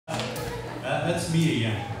That's me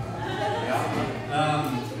again.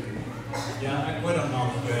 Ja, ik word dan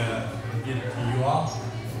nog in Niejoa,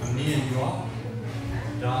 Niejoa.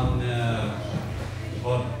 Dan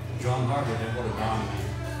wordt John Harvard, die wordt dan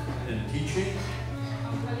in teaching.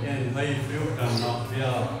 En wij vroegen dan nog,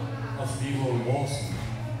 ja, als we willen wassen.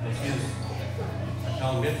 Dat is, ik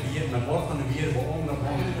kan net hier naar boven van de weer beonden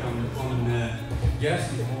van een gerst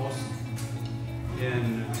wassen.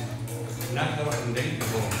 En net daar een ding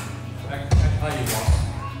gewoon. Ik ga je wassen.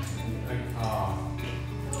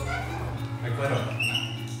 Ik weet ook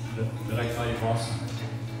dat ik ga je wassen.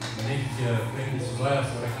 Ik weet niet zo erg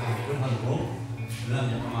dat ik goed aan de grond. Dan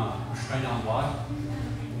heb ik maar schijn aan waar.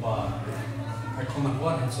 Maar ik kom het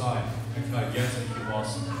woord niet zeggen. Ik ga juist je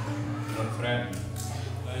wassen. Dat vreemd.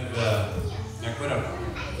 Ik weet ook.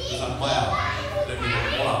 Dus dat mij dat ik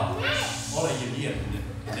alle je hier in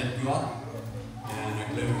dit jaar. En ik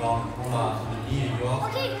leef wel in alle hier jaar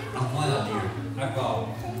nog meer leren. Ik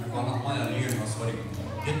wil nog meer leren als wat ik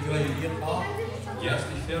dit jaar geleerd heb. Juist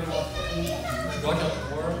niet veel wat. Schat je het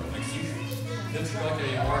woord? Ik zie dit schat je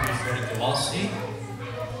woord is wat ik de laatste zie.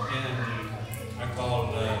 En ik wil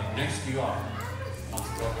next jaar als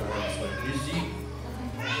schat je woord is wat ik nu zie.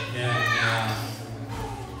 En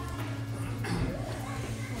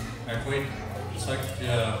ik weet dat ik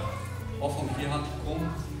of om hier aan te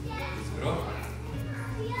komen, is groot.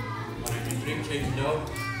 Maar ik die drink checken doe,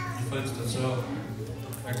 die vindt dat zo.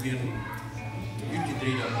 Ik ben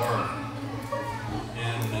uitgedreven worden.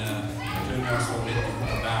 En toen was het weer goed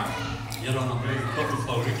gedaan. Je dan nog even koppel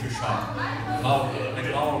van Richard Shaw. Nou, ik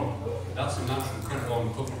geloof dat ze mensen kunnen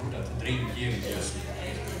gewoon koppel goed uit de drinken hier in Jesse.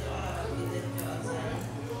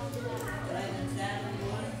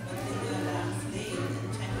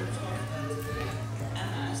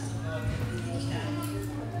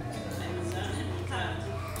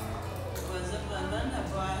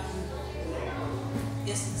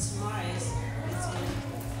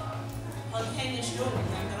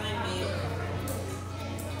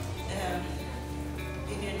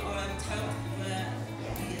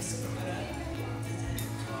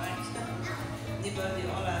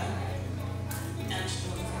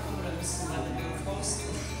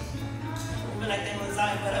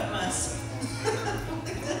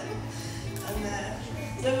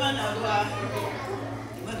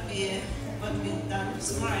 Wat we dan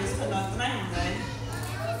s'morgens vanaf trein zijn,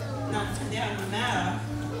 dan van de andere middag,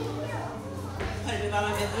 we waren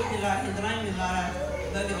met overdag in trein, we waren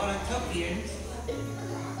bij de alle klokjes.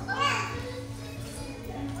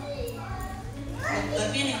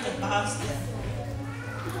 Dat ben ik het beste.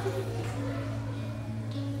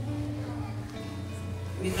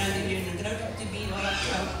 We gaan hier in de druk op de bier, alle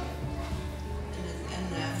klok.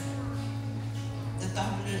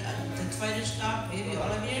 De tweede stap weer we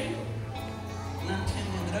alle weer. En dan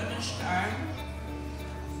kunnen we een rode star.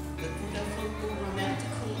 Dat moet dan voor een moment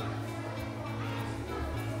komen.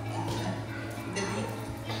 En de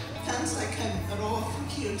kans dat ik hem erop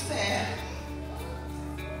verkeerd ver.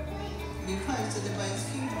 We gaan ze erbij het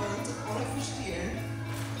kind wel te alle versteren.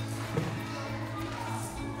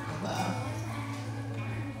 Maar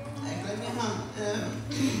ik wil niet gaan.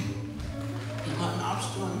 Ik ga een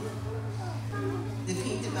afstand. De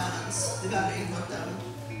vrienden waren ik wat dan.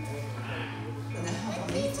 Maar dat had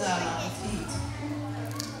ik niet aan het fiets.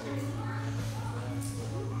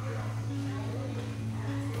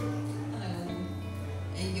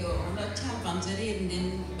 En dat van ze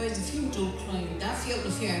reden bij de vrienden daar viel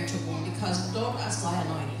de ver te wonen, because dort als leider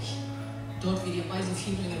neulich. Dort wieder bei den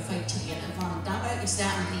Kindern wieder fightieren. Und von dabei ist da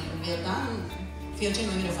geblieben. Wir dann viel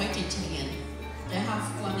wieder fightieren. Der hat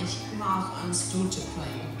gar nicht mal ans Stuhl zu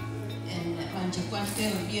kriegen. Und wenn ich ganz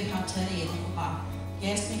viel Bier hatte, reden, aber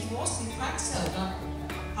jetzt nicht was die Praxis, da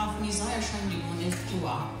haben die Säure schon die Monate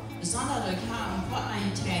durch. Besonders durch haben wir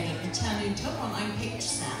Einträge, wir können den Top an einem Page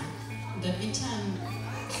sein. Und das wir dann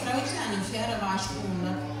Freude an den Pferdewaschen und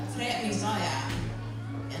das freut mich sehr.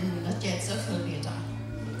 Und das geht so viel weiter.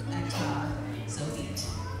 Und klar, so geht.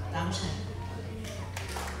 Dankeschön.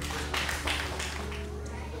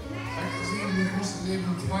 We moesten even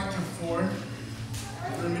een kwartje voor. We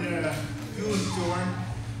hebben een huwelijkstoer.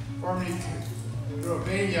 Formerly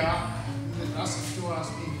Robenia. De Nassenstoer als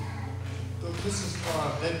die. Door Christus voor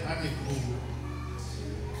het aangekomen.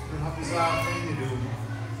 Dan heb je zaken dingen doen.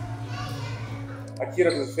 Ik hier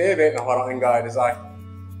op de veerweg nog wat ingaan. Dus ik,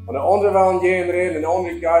 en de andere wel een jeen reden, en de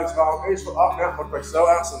andere guys wel eerst wat afnemen, maar ik zo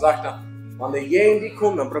ergens en zegt dan, wanneer jeen die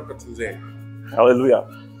komt, dan bruk ik het hem zien. Hallelujah.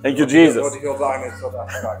 Thank you, Jesus. Wat ik heel blij mee zo dat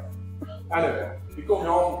ik anyway, die komt hier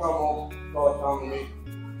over, kom op, call it down to me.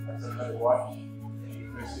 Ik zeg, hey, what?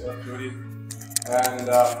 Miss you, Judy. En van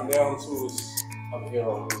daar aan toe is had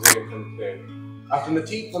heel een zegen kunnen krijgen. Efter de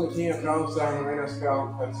tijd van de knieën vrouw zijn en in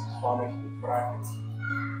spel het van mij gevraagd.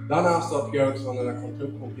 Daarnaast dat Joods van de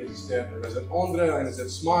contact komt hier te sterven. Er is het andere en er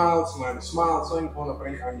zit smiles, maar de smiles zijn gewoon een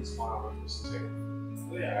brengt aan die smile dus te zeggen.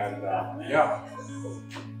 En ja,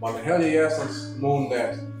 maar de hele eerste moon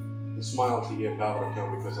that the smile to give power to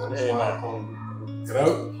because the smile gewoon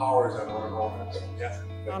groot power zijn aan een hoofd. Ja.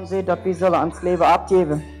 Dan zei dat we zullen ons leven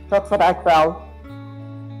afgeven. Dat wat ik wel.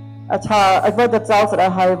 Ik weet dat zelfs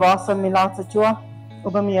dat hij was in mijn laatste jaar.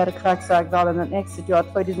 Over mij krijg ik wel in het nächste jaar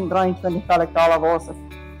 2023 zal ik daar was.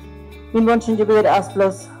 Mijn wunschen gebeden is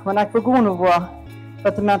bloß, wenn ich begonnen war,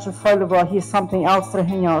 dat de mensen voelen war, hier is something else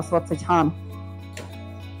erin als wat ze gaan.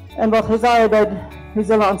 En wat hij zei, dat we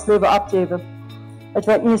zullen ons leven afgeven. Ik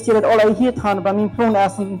weet niet, dat alle hier gaan, maar mijn plan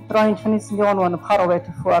is in 23 januari naar Paraguay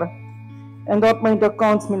te varen. En dat meint ik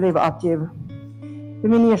ganz mijn leven afgeven.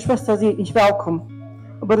 Bij mijn Schwester zei ich welkom.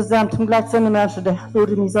 Aber es sind zum Glück sind die Menschen, die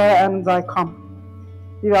Leute mir sagen und sagen, komm,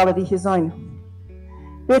 wie werden die hier sein?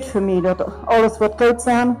 Bet für mich, dass alles wird gut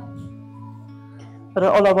sein, dass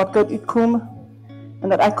alles wird gut uitkomen und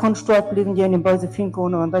dass ich kann stolz bleiben, hier in den Böse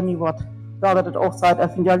finden und dann wird, da das auch sagt,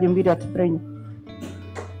 Evangelium wieder zu bringen.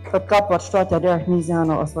 Dass Gott wird stolz, der ich nicht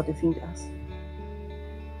sehen, als was ich finde ist.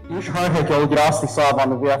 Ich höre heel drastig sagen,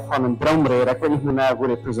 wenn wir von einem Traum reden, ich weiß nicht mehr, wo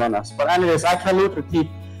die Person ist. Aber anyways, ich habe Leute, die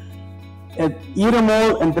ieder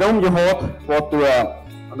een droom gehad, wat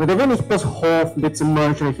dat wil ik best half een beetje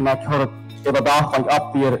merken en ik had het dag van op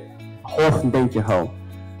weer half een beetje hou.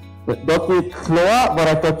 Dat we klaar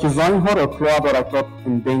waar ik dat gezien had, of klaar waar ik dat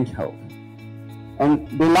in denk hou. En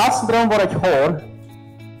de laatste droom wat ik hoor,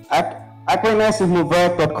 ik weet niet of mijn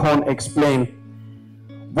werk dat kan explain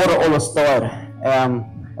wat er alles staat en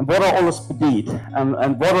wat er alles bedient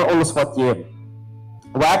en wat er alles wat je.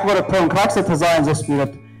 Waar ik wat het punt krijg te zijn, zoals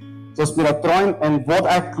we dat droom en wat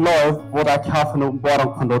ik geloof, wat ik heb van de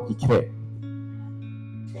openbaring van dat gekregen.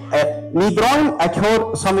 Mijn droom, ik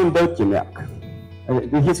hoor zo'n doodgemerkt.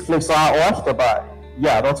 Die is vielleicht so echt, aber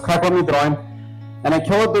ja, dat krijg ik mijn droom. En ik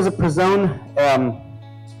hoor deze persoon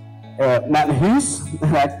met een huis,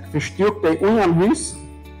 en ik verstuur die in een huis.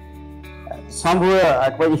 Somewhere,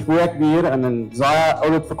 ik weet niet waar ik weer, en dan zei ik,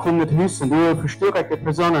 oh, het verkomt het huis, en toen verstuur ik die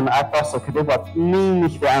persoon, en ik dacht, oké, dit wordt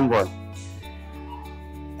niet veranderd.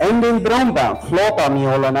 In den droombaan floot aan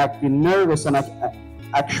mij al en ik ben nervous en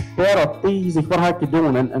ik speer op deze, wat heb ik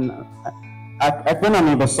gedaan en ik ben aan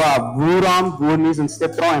mij bezig, waarom is een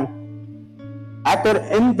stip droom. Ik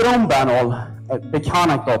er in droombaan al,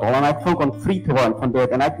 bekend ik dat al en ik vond het vrij te worden van dit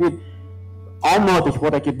en ik weet onnodig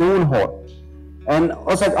wat ik gedaan heb. En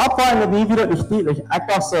als ik opwaar met mij weer niet duidelijk, ik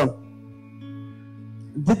dacht zo,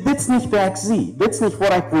 dit is niet wat ik zie, dit is niet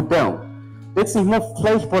wat ik wil doen, dit is niet meer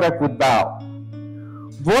vlees wat ik wil bouwen.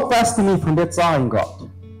 Wat was er niet van dit zeggen, God?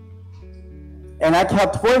 En ik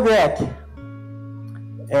heb 2 weken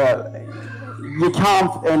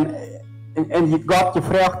gekampt en je God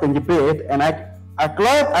gevraagd en gebed en ik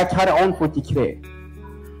geloof ik had een antwoord gekregen.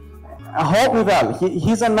 Hoop me wel,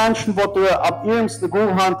 hier zijn mensen die op eerst de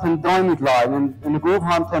goedhand en droom leiden en de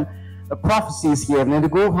goedhand en prophecies geven en de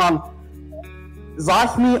goedhand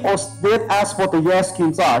zeg me als dit is wat de Jezus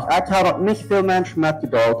kind zegt. Ik had niet veel mensen met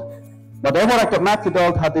geduld. Maar daar waar ik dat met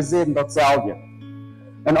geduld had gezien, datzelfde.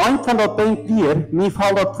 En een van dat denkt hier, mij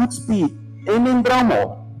valt dat goed bij in een droom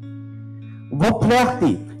op. Wat pleegt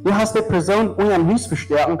die? Die has die persoon in een huis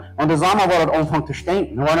versterken en de samen wordt het aanvangt te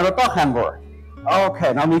stinken. En wanneer dat toch gaan wordt.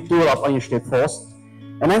 Oké, dan moet je op en je staat vast.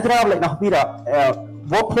 En dan draai ik nog weer,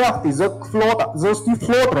 wat pleegt die? Zoals die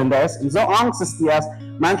floterend is en zo angstig die is,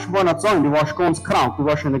 mensen worden het zeggen, die was ganz krank, die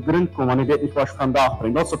was in de grond komen en die dit niet was vandaag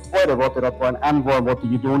brengen. Dat is het tweede wat er voor een antwoord wat je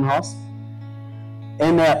gedaan hast.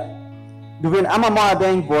 En du wil immer mal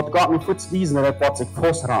denken, wat God me voets wijzen dat wat zich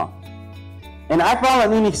vastgaan. En ik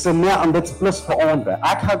wil het niet zo meer aan dit plus veranderen.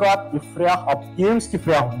 Ik heb God gevraagd, op eerst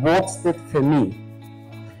gevraagd, wat is dit voor mij?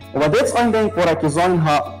 Maar dit is een ding wat ik gezegd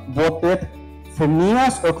heb, wat dit voor mij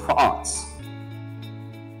is, ook voor ons.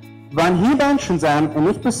 Wanneer hier mensen zijn, en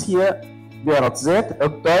niet bis hier, wer dat zit,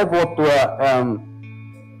 ook daar wordt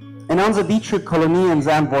in onze Duitse kolonieën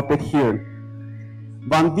zijn, wordt dit hier.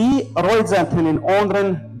 Wanneer die rood zijn in een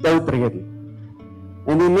anderen doodreden.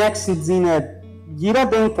 En die nächsten zien jeder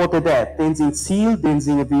denkt wat hij deed, den zijn ziel, den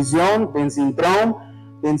zijn visioen, den zijn droom,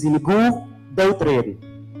 den zijn goal doodreden.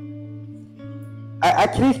 Ik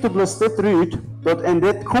kreeg de bloos dit eruit, dat in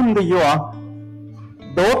dit komende jaar,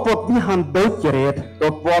 dat wat we gaan doodgereden,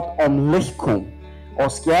 dat wat om licht komt.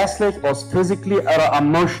 Als geestelijk, als physically, of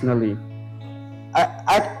emotionally.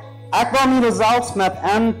 Ik wil niet zelfs met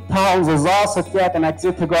aantal zoals het gaat en ik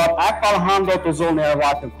zeg te God, ik wil gaan dat er zo'n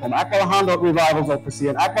erwarting komen. Ik wil gaan dat revival zal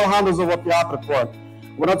passeren. Ik wil gaan dat zo wat theater wordt.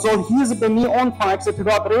 Want het zal hier bij mij ontvangen. Ik zeg te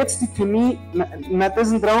God, redst die te mij met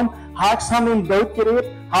deze droom. Ga ik hem den dood gereed.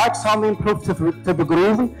 Ga ik hem den proef te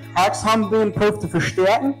begroeven. Ga ik hem den proef te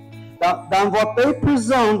versterken. Dan wordt die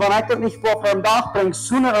persoon, wanneer ik het niet voor een dag breng,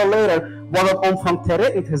 sooner or later, wordt het omvang te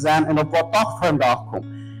redden te zijn en dat wordt toch voor een dag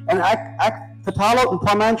komen. En ik vertaal ook een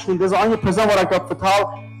paar mensen, deze andere persoon waar ik dat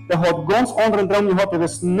vertaal, die had ganz andere droom, die had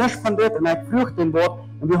wist niks van dit en ik vroeg den woord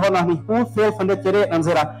en we hadden nog niet heel veel van dit gereed en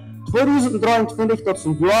zei 2023 dat is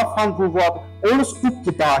een jaar van waar alles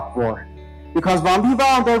opgedaagd wordt. Because wanneer we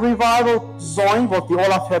aan de revival zijn, wat die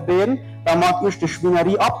Olaf verbeden, dan maakt eerst de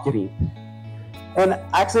schwingerie abgereed. En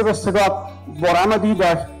ik zei dus te God, waarom die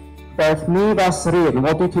daar mee was reden,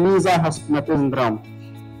 wat die te mij zegt met deze droom.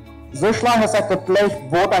 Zo slag is ik het gleich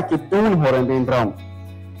wat ik doen hoor in die droom.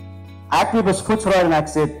 Ik heb eens goed rijden en ik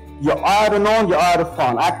zei, je aarde non, je aarde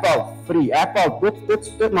van, ik wil vrij, ik wil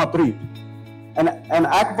dit maar terug. En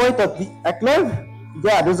ik weet dat ik geloof,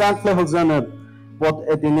 ja, er zijn veel zinnen wat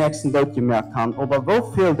het de nächsten dood gemerkt kan, aber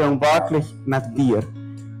hoeveel dan werkelijk met dier.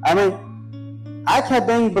 I mean, ik heb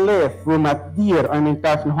dingen beleefd hoe met dier in mijn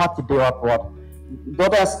tijd een hart gedeeld wordt.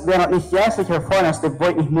 Dat is weer niet juist ervaring als de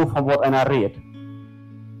weet niet meer van wat einer redt.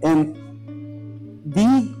 En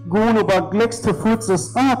die gaan over gelijks te voet,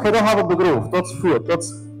 dus, oké, dat hebben we begroefd, dat is goed,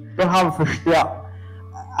 dat hebben we versterkt.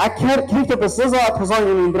 Ik kreeg dat dus zo gezegd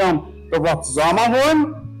in mijn droom, dat wordt zomer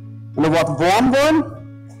worden, en dat wordt warm worden,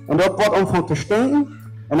 en dat wordt omvang te stinken,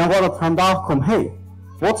 en dan wordt het vandaag komen, hey,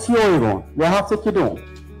 wat is jullie gewoon? Wie heeft het gedaan?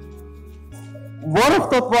 Wat if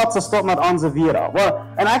dat wordt, ze stopt met onze wereld?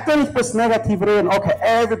 En ik wil niet best negatief reden, oké,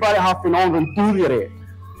 everybody heeft een andere doel gereed.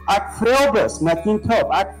 Ik vroeg dus met die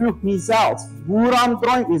top, ik vroeg mezelf, waarom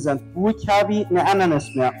droom ik zijn, hoe heb ik een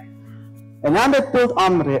anderes meer? En dan dit beeld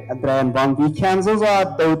aandraaien, want wie kan zo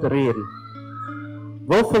dood reden?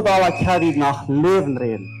 Hoeveel dollar heb ik nog leven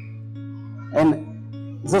reden? En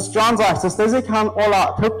zoals John zegt, dus deze kan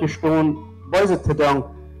alle teruggestoen, wijze te doen.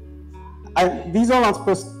 Die zullen ons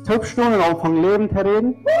best terugstoen en omvang leven te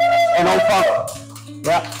reden. En omvang,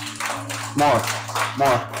 ja,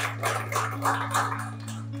 more.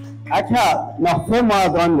 Ik heb nog veel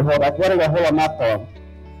meer dran gehoord, ik word een hele nacht door.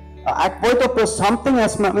 Ik weet dat er something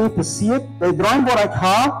is met mij passiert, die droom wat ik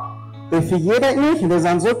heb, die vergeet ik niet, en die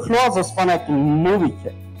zijn zo klaar als van ik een movie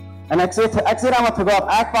kijk. En ik zeg allemaal te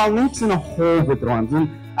God, ik wil niets in een halve droom,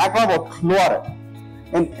 ik wil wat klaar.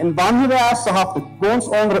 En wanneer je eerst hebt de ganz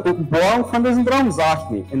andere openbaring van deze droom, zeg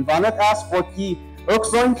me. En wanneer het eerst wat je ook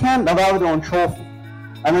zijn kan, dan willen we ons schaffen.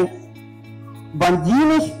 En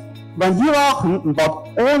wanneer je wachten, wat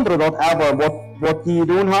anderen dat hebben, wat die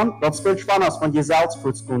doen hebben, dat speelt spannend, want je zelf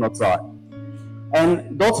voelt kunnen dat zijn. En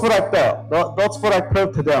dat is wat ik doe, dat is wat ik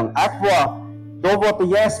probeer te doen. Dat wat de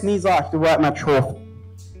juist niet zegt, dat wordt met schaffen.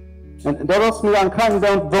 En dat is me dan kan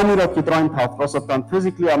doen, wanneer dat je gedroomd hebt, was het dan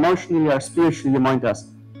physically, emotionally of spiritually gemeint is.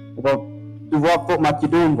 Du wat met je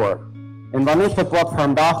doen wordt. En wanneer dat wat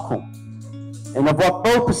vandaag komt. En dat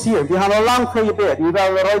wordt ook passiert. We gaan al lang voor je bed. We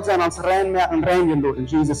willen eruit zijn als rein met een rein doen in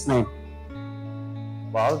Jesus' name.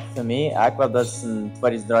 Well, für mich, ich glaube, dass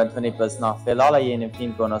 2023 bis nach viel aller jenen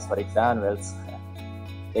Film gehen, als was ich sagen will.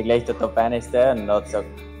 Ich glaube, das auf einigste und das ist auch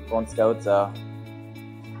ganz gut so.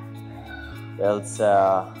 Weil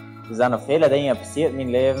er zijn nog vele dingen passiert in mijn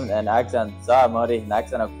leven en ik ben zo moedig en ik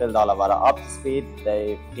ben ook veel dollar waren opgespeed.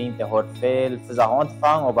 Die vrienden hoort veel voor zich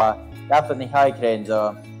ontvangen, maar ik heb het niet gekregen.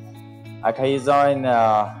 So. Ik kan hier zijn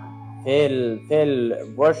veel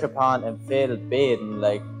worship aan en veel beden.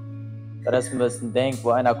 Like, dat is een beetje ding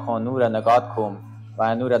waar einer kan nu naar God komen.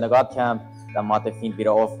 Waar nu naar God komt, dan moet de vriend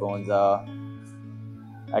weer opgaan. So.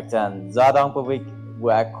 Ik ben zo dankbaar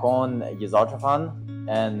hoe ik kan gezorgd van.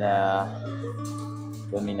 En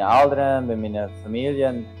bij mijn ouderen, bij mijn familie,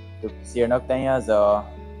 er passieren ook dingen, so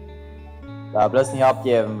dat bloß nicht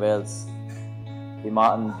abgeben willst. Wir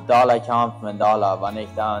machen Dollar kämpfen und Dollar, wenn ich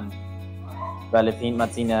dann, weil ich finde,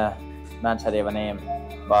 mit seinen Menschen übernehmen.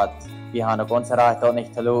 Aber wir haben auch unser Recht, dort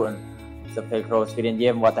nicht zu looten. So viel groß für den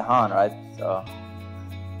jedem, was wir haben, right? So,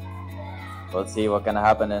 we'll see what's gonna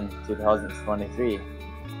happen in 2023.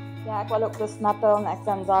 Ja, ik wil ook dus snappen en ik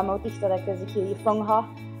ben zo moedig dat ik deze keer gevangen heb.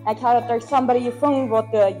 Ik had het door somebody gevangen wat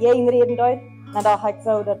jij reden doet. En dan ik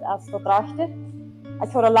zo dat als verdrachte.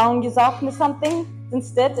 Ik had al lang gezegd met something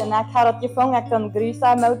instead en ik had het gevangen. Ik ben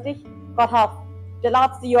gruusam moedig. God heeft de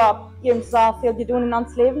laatste jaar hier zo veel gedaan in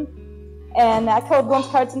ons leven. En ik had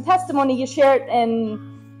ganz kort een testimony geshared en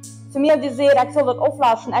zu mir gezegd, ik zal dat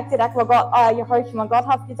opflaschen. Ik zei, ik wil God, je hoort me, God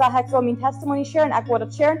heeft gezegd, ik zal mijn testimony sharen. Ik wil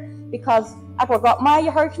het sharen, because Ik wil God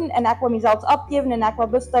mij hurten en ik wil mezelf opgeven en ik wil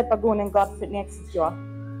besluit begonnen in God voor het nächste jaar.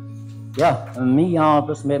 Ja, en mij ja,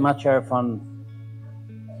 dus met matcher van,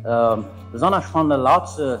 besonders van de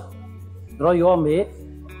laatste 3 jaar mee.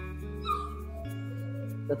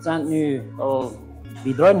 Dat zijn nu al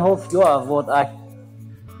die 3,5 jaar wat ik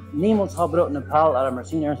niemand gebroken een paal aan de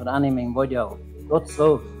machine of aanneming wordt jou. Dat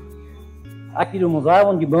zo. Ik doe me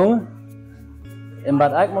zelf geboren. En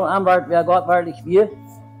wat ik moet aanwaard, wer God waardig weer.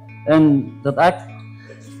 En dat ik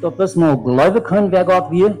dat best mal geloven kan, wer God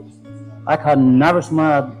weer. Ik had nergens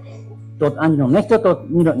maar dat aangenomen. Niet dat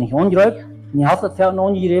nu dat niet aangrijpt. Nie heeft dat verder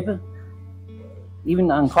aangegrepen.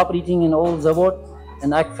 Even aan copyrighting en al zo wat.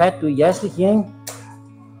 En ik vet door juistelijk ging.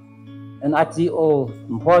 En ik zie al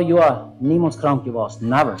een paar jaar niemand krank geweest.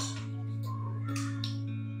 Nergens.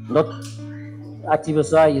 Dat, ik zie wat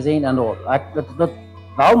zij gezien en dat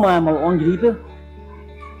wou mij eenmaal aangrijpen.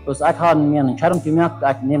 Dus ik had mir een scherm gemerkt,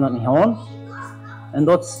 ik neem dat niet aan. En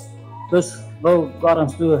dat dus wil God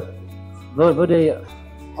ons toe, wil hij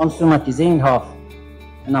ons toe met gezien heeft.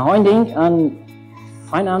 En dan een ding aan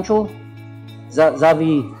financial, zo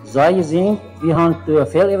wie zij gezien, we hebben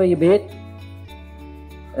veel over gebed.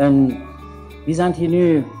 En we zijn hier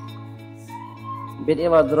nu, een beetje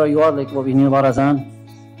over 3 jaar, waar we nu waren zijn.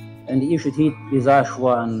 En de eerste tijd, we zijn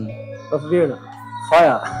gewoon, dat weer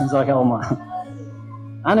fire, zeg ik allemaal.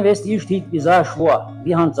 En de eerste tijd, we zijn schwaar.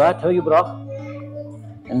 We hebben Zeit gebracht.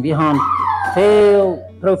 En we hebben veel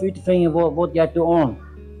proef uit te vinden wat jij doet aan.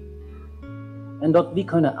 En dat we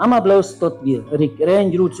kunnen allemaal bloos dat we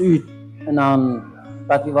rein roots uit. En dan,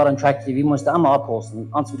 dat we waren tracken, we moesten allemaal oplossen.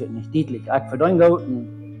 Anders wordt het niet duidelijk. Ik verdien goed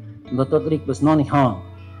en dat ik dus nog niet gaan.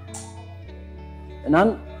 En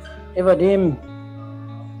dan, over dem,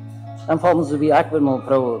 dan valt ze wie ik wil mal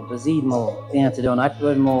pro bezien mal dingen te doen. Ik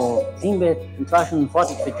wil mal zien met intussen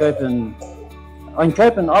fertig verkopen,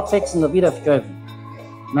 einkopen, opfixen en weer verkopen.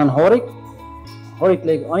 En dan hoor ik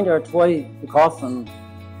like 1 oder 2 verkaufen en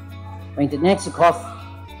wenn ich das nächste kaufe,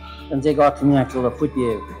 dann sage ich zu mir, ich will das Food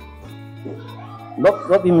geben.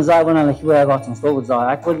 Dat wie me zei wanneer ik weer gaat en stoven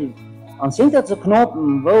zei. Ik wil aan Sint zu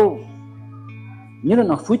knopen, wo niet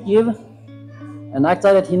nog Food geven. En ik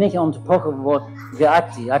zei dat hier niet om te pakken wat wer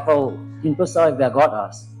ik zie. Ik wil geen bus zeggen wer God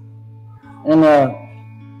is. En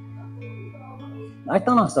ik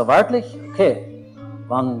dan nog zo werkelijk, oké,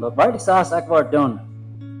 want dat werkelijk is, ik word doen.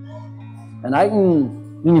 En ik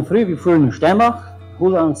mijn vrouw wie voor een stembach,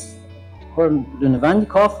 hoe ons voor de wand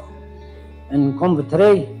gekauft. En komen we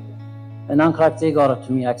terug. En dan krijgt zij God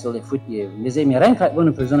te mij, ik zal die voet geven. Die zei mij, rein krijgt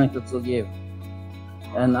een persoon ik dat zal geven.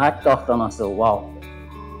 En ik dacht dan nog zo, wauw.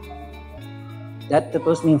 Dat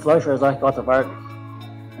was mijn fleischer, zeg ik altijd werkelijk.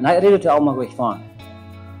 En ik redde het allemaal weg van.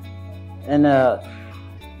 En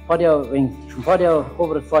schon vor der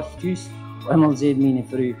over het 40 thuis, eenmaal zei mijn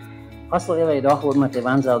vrouw, hast du even gedacht wat met de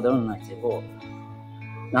wand zal doen? En ik zei, oh.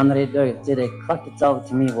 En dan zei ik, krijgt hetzelfde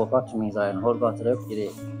te mij wat God te mij zei, en hoor God terug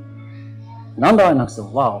gereden. En dan dacht ik nog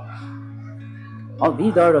zo, wauw. Al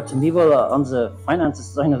wie daar dat we willen onze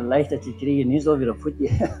finances zijn leichter te krijgen, nu zal weer een voetje.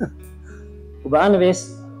 Op de andere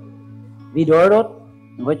wijze, wie daar dat,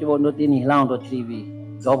 en weet je wat dat niet lang dat we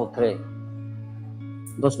dubbel krijgen.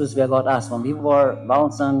 Dat is waar God is, want we waren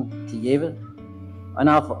ons aan te geven. En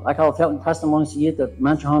ik heb veel testimonies gehad dat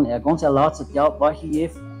mensen hebben ganz laatste geld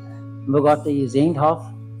weggegeven, en we God die gezegend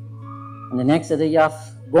hebben. En de nächste dag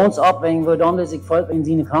ganz opwegen we dan dus ik volk in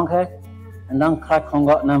zijn krankheid, en dan krijg ik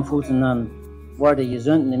God naar voet en dan worden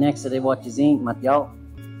gezond en de nächste dag wordt gezegend met jou.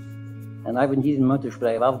 En ik ben deze moeten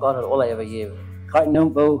spreken, we hebben God het alle even gegeven. Kijk nu,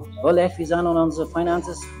 hoe ligt we zijn aan onze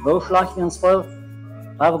finances, hoe slecht we ons voelen.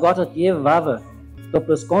 We hebben God het gegeven, waar we dat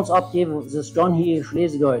we ons opgeven, ze staan hier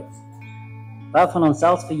schlesig uit. We hebben van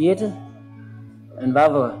onszelf vergeten en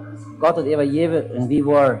waar we God het even gegeven en wie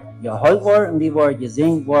worden geholpen worden en wie worden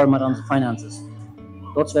gezegend worden met onze finances.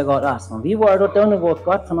 Dat is waar God is. Want wie worden dat doen wat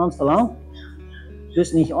God van ons verlangt.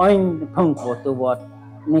 Dus niet één punt wat er wordt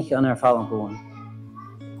niet aan ervaring komen.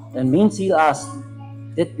 En mijn ziel is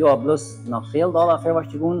dit jaar plus nog veel dollar verwacht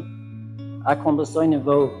te gaan. Ik kan dus zijn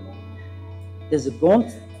waar deze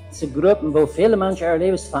groepen waar vele mensen er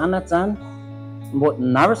levens veranderd zijn. Wat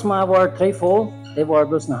nergens maar worden treefvol. Die worden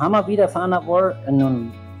dus nog helemaal wieder veranderd worden in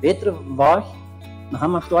een betere weg. Nog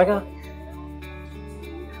helemaal sterker.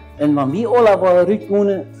 En wanneer we alle worden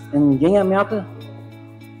uitkomen en dingen merken.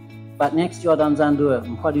 But next year dan zijn er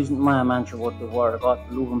een paar duizend meer mensen wat de woorden God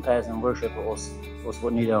loven, prijzen en worshipen als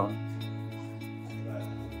wat nu doen.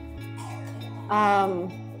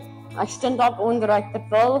 Ik stond op onder ik het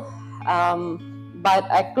wil, but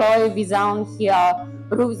ik geloof we zijn hier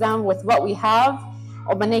beroep zijn with what we have,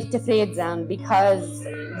 maar niet tevreden zijn, because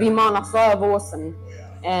we moeten nog zo woorden.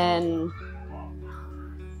 En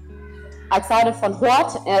excited van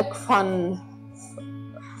what?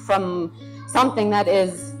 From something that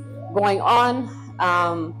is going on.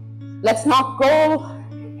 Let's not go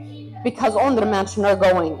because andere mensen are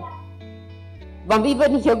going. Want we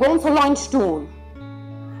willen hier gewoon zo lang staan.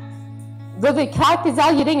 We will crack these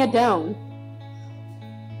all dingen down.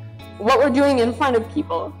 What we're doing in front of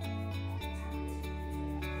people.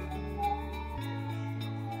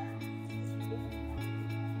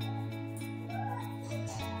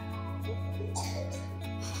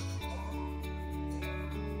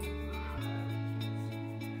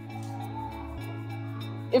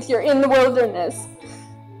 If you're in the wilderness,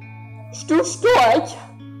 stu stork,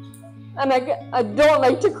 and I don't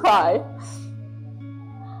like to cry.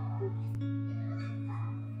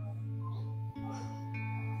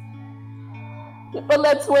 But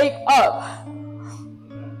let's wake up.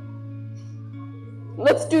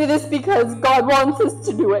 Let's do this because God wants us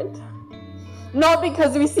to do it. Not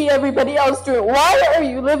because we see everybody else do it. Why are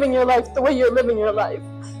you living your life the way you're living your life?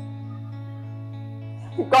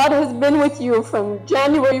 God has been with you from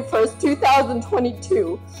January 1st,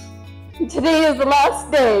 2022. Today is the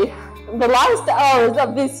last day, the last hours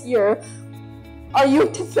of this year. Are you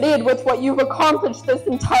thrilled with what you've accomplished this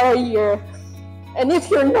entire year? And if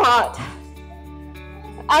you're not,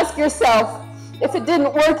 ask yourself, if it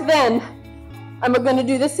didn't work then, am I going to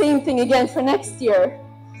do the same thing again for next year?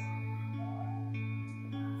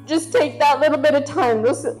 Just take that little bit of time,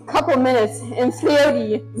 those couple minutes, and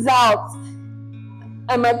flirty, zout.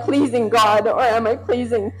 Am I pleasing God or am I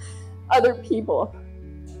pleasing other people?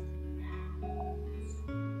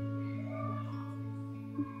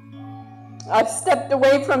 I've stepped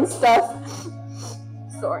away from stuff.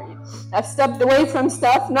 I've stepped away from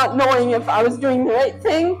stuff not knowing if I was doing the right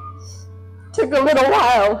thing. Took a little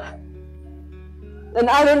while. And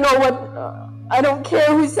I don't know what, I don't care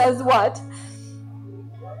who says what.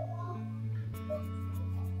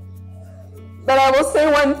 But I will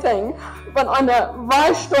say one thing. But on a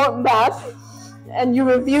varstånd back, and you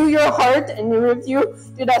review your heart and you review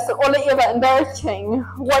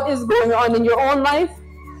what is going on in your own life,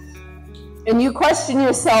 and you question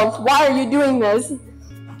yourself, why are you doing this?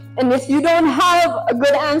 And if you don't have a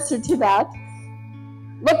good answer to that,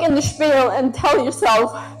 look in the spiel and tell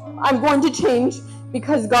yourself, I'm going to change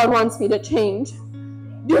because God wants me to change.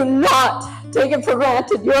 Do not take it for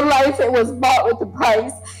granted. Your life, it was bought with a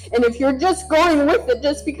price. And if you're just going with it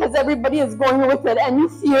just because everybody is going with it and you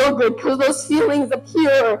feel good because those feelings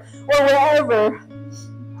appear or wherever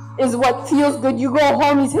is what feels good, you go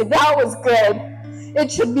home, you say, that was good.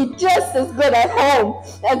 It should be just as good at home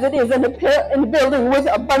as it is in a building with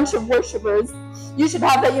a bunch of worshipers. You should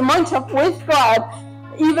have that Gemeinschaft with God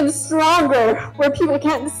even stronger where people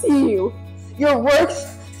can't see you. Your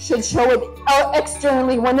works should show it out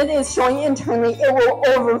externally. When it is showing internally, it will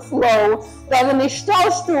overflow. Let's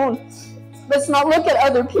not look at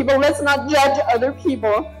other people. Let's not judge other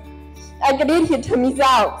people. I get here to me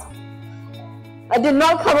out. I did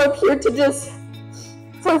not come up here to just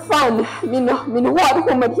for fun.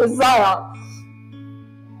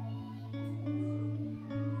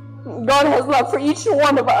 God has love for each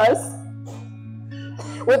one of us.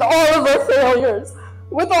 With all of our failures,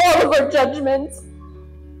 with all of our judgments.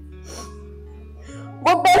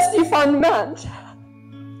 What best you find match?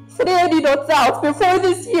 Before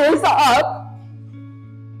this year is up,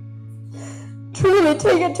 truly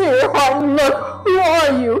take it to your heart and look, who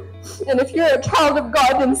are you? And if you're a child of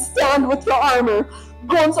God, then stand with your armor,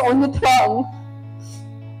 guns on the tongue.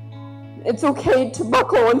 It's okay to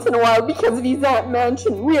buckle once in a while because he's that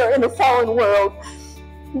mansion. We are in a fallen world.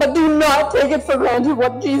 But do not take it for granted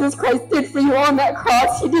what Jesus Christ did for you on that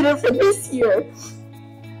cross. He did it for this year.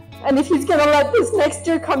 And if he's going to let this next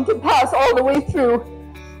year come to pass all the way through,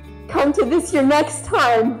 come to this year next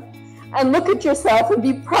time and look at yourself and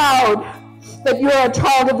be proud that you're a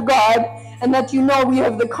child of God and that you know we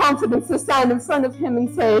have the confidence to stand in front of him and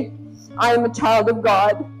say, I am a child of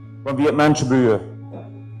God. When we mensen buren,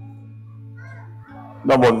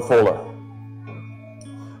 dan worden we voller.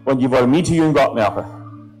 Want je wordt niet te jong God merken.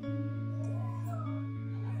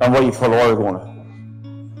 Dan word je verloren geworden.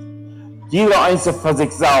 Jeder Einzelne für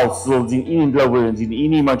sich selbst soll sich ihnen glauben und sich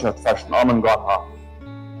in Mannschaft festen, an Gott haben.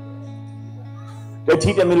 Der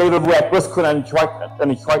Titel in mein Leben, wo ich bloß kann, und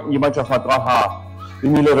ich in die Mannschaft mit dran haben,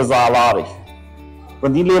 in mein Leben so erlaubt.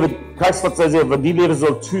 Wenn die Leben, kannst du was sagen, wenn die Leben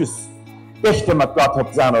so tust, echte mit Gott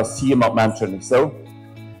hat sein, als hier mit Menschen, nicht so?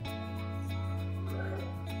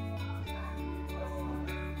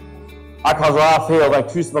 Ich habe so viel, wenn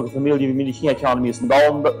ich tust mit der Familie, wie meine Kinder kennen, mir ist ein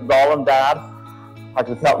Gallen da. Ik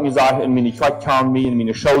heb het gezegd in mijn kwart kan me, in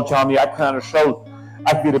mijn school kan me. Ik kan een school,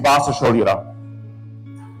 ik ben de basis school hier.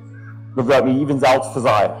 Dat werd me even zelfs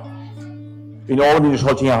verzeihen. In orde die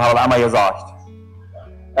schuld hier hadden einmal gesagt.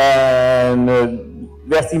 En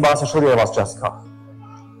wer die was schuld was Jessica.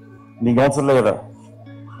 Die ganze Leben.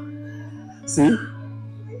 Sie?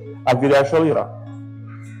 Ich will der schuld.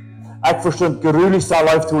 Ich verstehe gerühlich so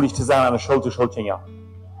läuft zu sein an der Schuld zu schuld hier.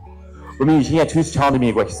 Und mir ich hier tust haben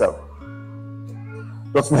mir gleich so.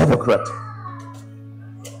 Das ist ein Hypocrite.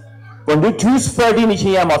 Wenn du tust verdiene ich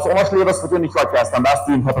hier was anderes was du nicht weißt, dann bist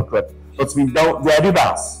du ein Hypocrite. Das means wer du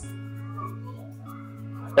bist.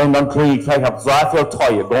 Und dann kriege ich vielleicht so viel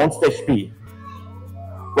Treue, ganz dicht bei.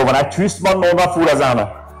 Aber wenn ich tust man noch vor der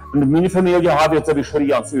Sonne und meine Familie habe jetzt die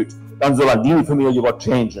Schritte an Süd, dann soll die Familie was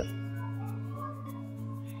changen.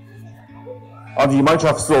 Und die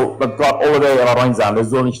Mannschaft so, dass Gott alle Wege rein sein, das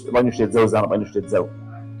soll nicht, wenn steht so sein, wenn steht so.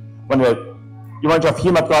 Wenn die Mannschaft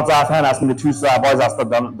hier mit Gott sagt, als mit der Tüße dabei sagst,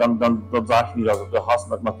 dann sag ich wieder, du hast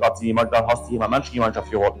mit Gott jemand, dann hast du jemand Mensch die Mannschaft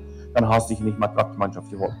geholt, dann hast du dich nicht mit Gott die Mannschaft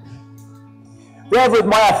geholt. Wer wird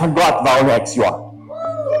mehr von Gott war nächstes Jahr?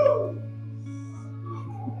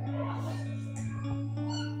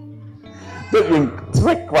 Das ist ein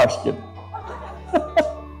Trick-Question.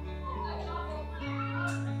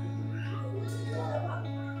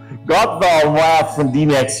 Gott will mehr von die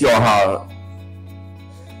nächstes Jahr haben.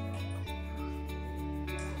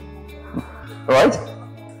 Right?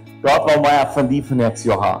 Gott will mehr von die für nächstes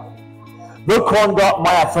Jahr haben. Wir können Gott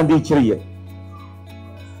mehr von die kriegen.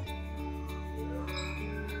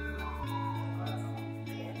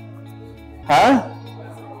 Hä?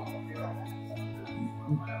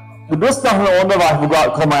 Du bist noch eine Unterweis, wo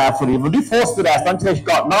Gott kommt mehr von dir. Wenn du forst du das, dann kriegt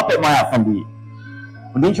Gott noch mehr von dir.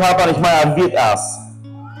 Und ich habe nicht mehr wird erst.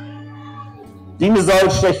 Die soll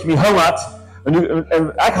schlecht mich hungert. Und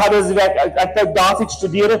ich habe sie weg, ich David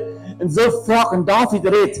studiere, und so flach und David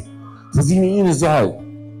redet, dass sie ihnen soll.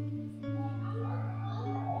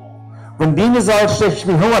 Wenn die soll schlecht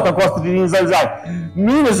mich hungert, dann kostet die soll sagen,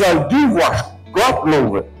 meine soll du warst Gott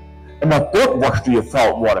loben. Und nach dort warst du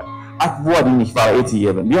gefällt worden. Ich wollte nicht weiter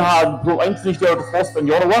geben. Wir haben pro 1 nicht der Frost in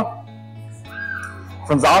Januar.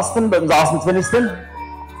 Von Sasten, beim 26.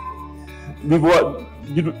 Wir wurden,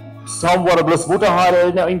 Sam wurde bloß Mutter hatte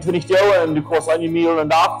in 21 Jahren und du kannst eine Mehl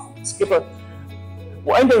und da skippen.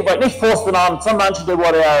 Und eigentlich war ich nicht forst benannt. Some Menschen, die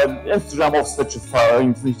wurden Instagram aufswitchen für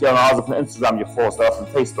 21 Jahre, also von Instagram geforst oder von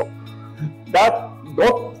Facebook. Dort,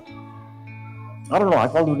 I don't know,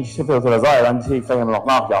 ich wollte nicht so viel für das sagen, dann sehe ich vielleicht noch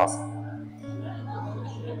nachjassen.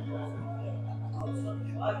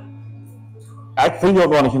 Ich finde auch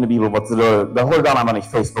gar nicht in der Bibel, was sie da holt dann aber nicht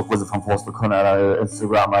Facebook, wo sie vom Forst können, oder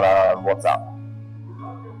Instagram oder WhatsApp.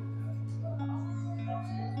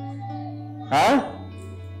 Hä?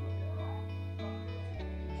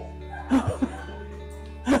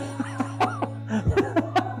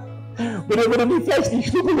 Würde mich vielleicht nicht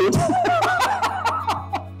schlucken.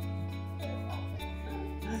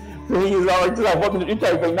 Ich wollte mit dem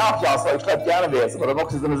Internet nachjassen, weil ich schreibe gerne wer aber da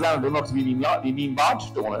magst du so eine Sache, du magst wie ein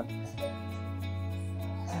Badstone.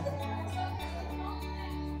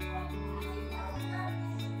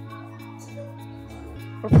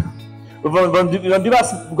 Wenn du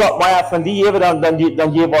was Gott mehr von dir geben,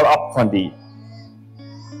 dann gib was ab von dir.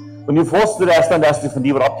 Und du forst du das, dann darfst du von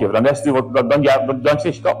dir was abgeben. Dann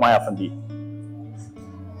kriegst Gott mehr von dir.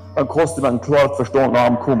 Dann kannst du dann klar verstanden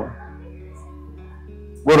haben kommen.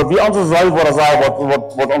 Oder wie unsere Soll,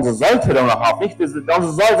 was unsere Sollstellung noch hat, nicht? Unsere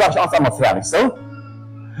Soll sag ich uns einmal fertig, so?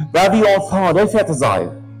 Da wir anfangen, der fertig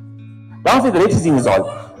sein. Dafür dreht sie nicht soll.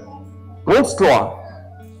 Ganz klar.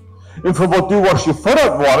 Und von was du was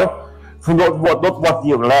gefordert worden, von dort, was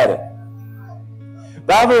dir leiden.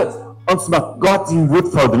 Da wir uns mit Gott sein Wort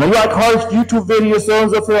folgen. Ja, ich höre YouTube-Videos so und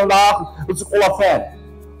so viel nach, das ist aller Fan.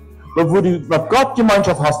 Aber wo du mit Gott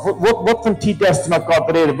Gemeinschaft hast, was für ein Zeit darfst du mit Gott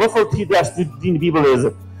reden, wie viel Zeit darfst du die Bibel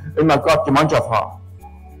lesen und mit Gott Gemeinschaft haben.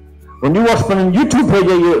 Wenn du was von einem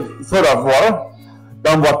YouTube-Video gefordert worden,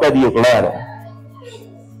 dann wird er dir leiden.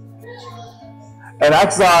 Und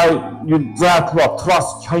ich sage, du sagst,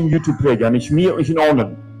 trust kein YouTube-Video, nicht mir, nicht in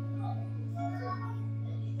anderen.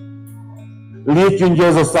 Leert je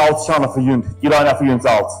Jesus zelfs gaan voor jullie, je dan voor jullie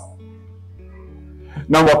zelfs.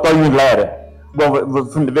 Dan wordt dat jullie leren. We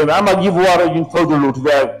hebben allemaal die woorden, jullie foto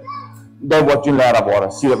laten, dat wordt jullie leren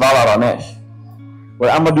worden. Zie je wel aan niet.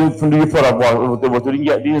 We allemaal doen van die foto worden, wat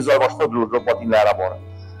die zelf als foto laten, wat die leren worden.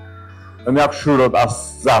 En ik sure dat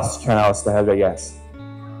als zelfs kan als de Heilige Geest.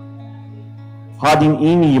 Had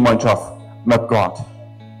in Gemeinschaft mit Gott.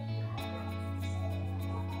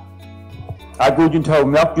 Ich würde Ihnen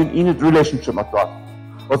sagen, wir haben eine Relationship mit Gott.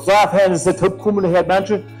 Was sagt Herr, es ist kommen hier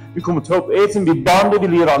Menschen, wir kommen zu essen, wir banden, wir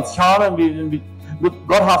lernen uns kennen,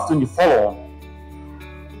 Gott hat uns verloren.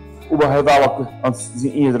 over hij wel ook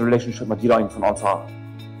zijn eerder relationship met iedereen van ons had.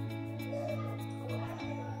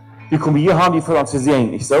 Die komen hier aan die voor ons gezien,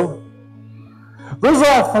 niet zo? We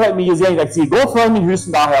zullen vanuit mij gezien dat ik zie, God voor mijn huis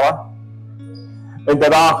daar hebben. En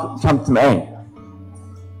daarna komt het mij.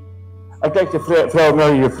 Ik kijk de vrouw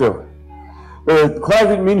naar je vrouw. Krijg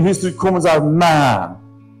ik mijn huis terugkomen en zeg, man,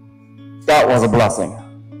 that was a blessing.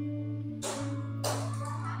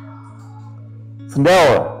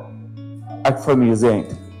 Vandaar, ik voel me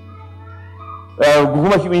gezegend. Waarom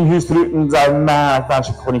ik mijn huis terug en zeg, man, ik wens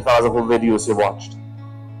ik gewoon niet van zoveel video's gewatcht.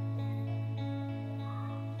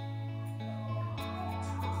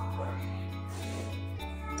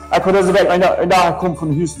 Ik wil deze week een dag komen van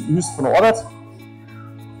het huis van de arbeid.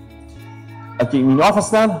 Ik ging mijn office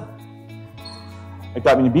staan. Ik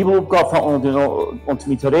heb mijn Bibel opgehaald om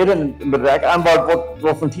me te reden en bereik aan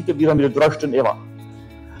wat van titel die dan weer druscht en even.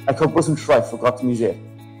 Ik heb bloß een schrijf voor God te museum.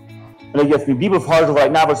 En ik heb mijn Bibel verhouden waar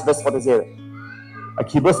ik nauwelijks wist wat hij zei.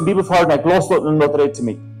 Ik heb bloß een Bibel verhouden en ik los dat en dat reed te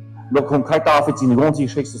mij. Dan kom ik daar af en zien, gewoon die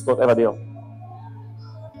geschikt tot even deel.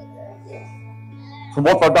 Van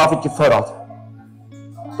wat wordt David gefordert?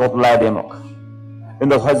 Dat leidt hem ook. En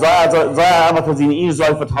dat hij zei aan dat hij in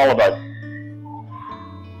zijn vertrouwen bij.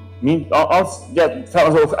 Als ik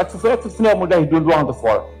vind moet dat doen lang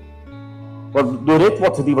tevoren. Want door dit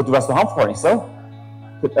wat die wat du was de hand voor niet zo.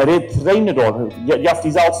 Het redt trainen door. Je hebt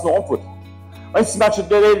die zelfs nog antwoord. Als je met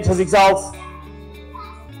de reden dat ik zelfs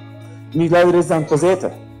niet leider is dan te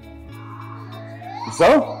zitten.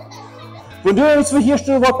 Zo? Wenn du jetzt hier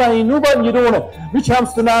stehst, was bei nur bei dir doen, wie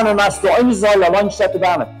kommst du nach und hast du eine Säule lang statt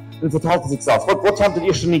der und verteilt sich selbst. Was habt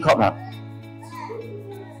ihr schon nicht gehabt?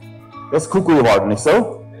 Das ist Kuckuck geworden, nicht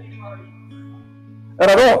so? Er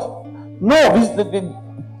hat no,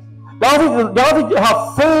 David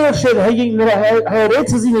hat viel shit, er redet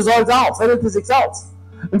zu seine Säule selbst, er redet sich selbst.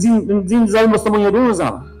 Und sie Säule muss man hier tun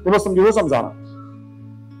sein, du musst gehorsam sein.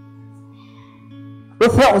 Wir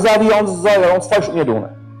fragen, sagen die unsere Säule, uns falsch hier tun.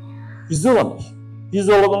 Die zullen nicht. Die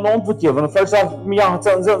zullen eine Antwort geben. Wenn vielleicht sagt, mir ja,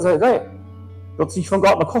 hey, das ist nicht von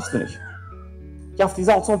Gott, das kostet nicht. Ich habe die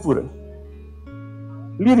Salz antworten.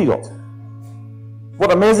 Liebe die dort.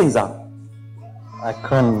 What amazing sein. Ich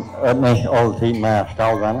kann nicht altijd mehr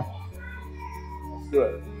stil zijn.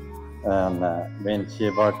 En wenn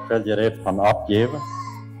je wat veel redt van afgeven,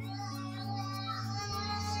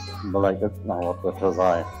 wil ik ook nog wat te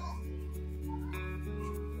zeggen.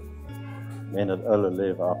 Wenn het alle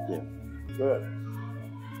leven afgeven. Good.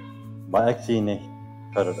 Maar ik zie niet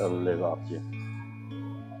dat het alle leven afgeeft.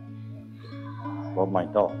 Wat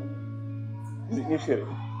meint dat? Niet nieuwsgierig.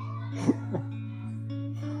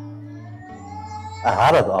 Hij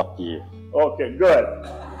had het afgegeven. Okay, good.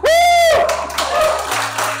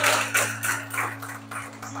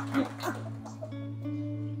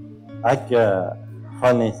 Ik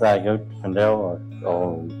kan niet zeggen goed van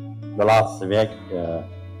de laatste week.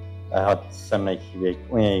 Hij had ziemlich week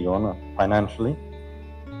ongegaan, financially.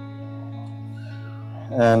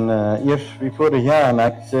 En eerst wie vorig jaar en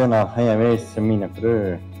ik zei naar hij geweest met mijn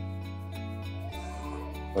vrouw.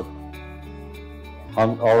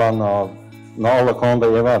 Han alla na alle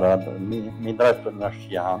kanten i världen, min dräpt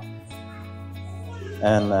nästa.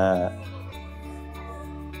 En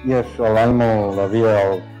eerst al eenmaal weer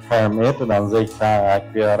al 5 meter, dan zeg ik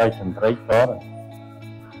weer uit een trajectorie.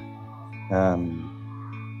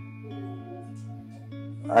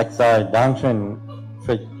 Ik zei dankzij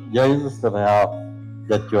voor Jezus dat hij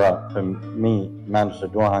dat je voor mij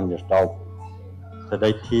mensen doorheen gesteld.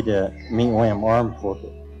 Zodat hij mij omarmd wordt.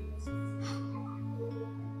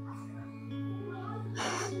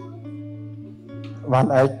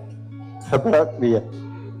 Want ik gebruik weer.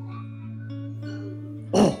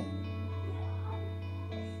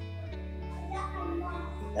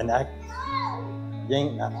 En ik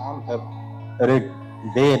ging naar rug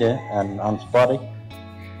beden en aanspreek.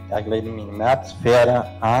 Ik leidde mijn maat verder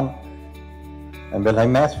aan. En wil hij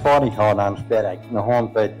mes vaardig houden, dan sper ik mijn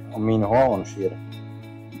hand bij om mijn haar te scheren.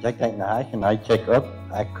 Ik kijk naar huis en hij check op.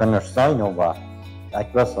 Ik kan er zijn of wat. Ik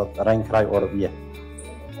wist dat er een krijg of weer.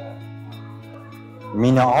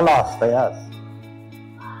 Mijn allerlaatste is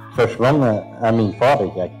verschwommen aan mijn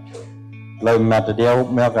vader. Ik geloof met de deel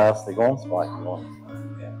opmerken als de gans was.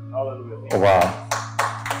 Wow.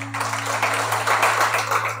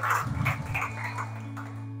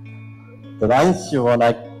 Het enige wat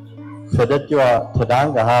ik voor dit jaar te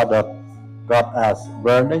danken heb, dat God is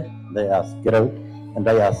worthy, hij is groot en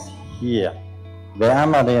hij is hier. We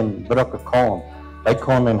hebben den drukke kon, wij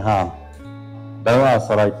konden hem. Dat was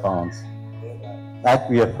right voor ons. Ik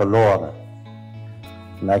weer verloren.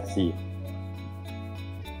 En ik zie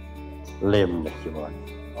levendig geworden.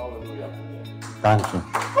 Dank je.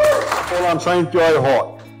 voll anscheinend jij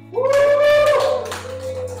hart.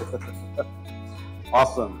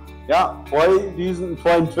 Awesome. Ja,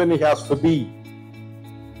 2022 is voorbij.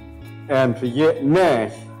 En vergeet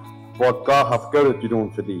niet wat God heeft gehad te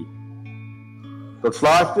doen voor die. Dat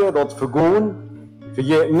slechte, dat vergoen,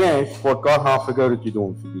 vergeet niet wat God heeft gehad te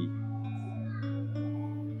doen voor die.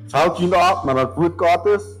 Houd je op met het woord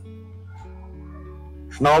Gottes.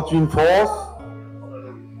 Schnaut je vast.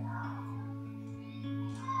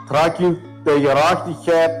 Trag je de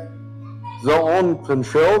gerechtigheid zo aan van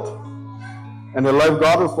schild. En de lief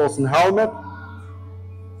Gottes als een helmet.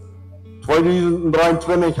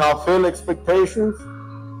 2023 heeft veel expectations.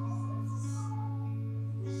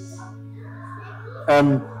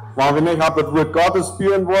 En wanneer we niet op het woord Gottes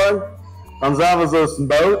spüren wollen, dan zijn we zoals een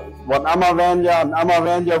boot. Want immer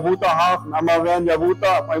wenn je Wutter hast, und immer wenn je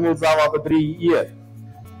Wutter, auf einmal sind wir aber 3 Uhr.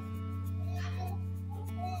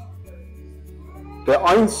 De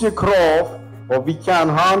einzige Kraft, die wir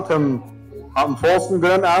können haben, am volsten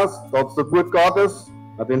Grund ist, dat is het woord Gottes,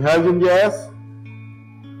 dat in Heiljeowent is,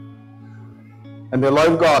 en de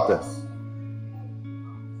lief Gottes.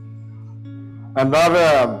 En waar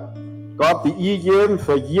we God die eer geven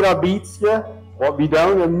voor jeder beetje, wat we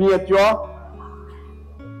doen in Niejoa,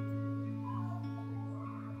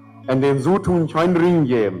 en den so tun kein Ring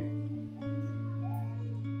geben.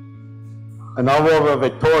 Und dann wollen wir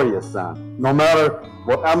victorious sein. No matter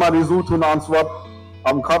what immer die so tun uns wird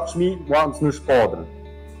am Kopf schmieden, wird uns nicht fordern.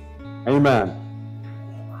 Amen.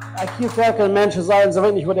 Ik zie vaak mensen zeggen, ze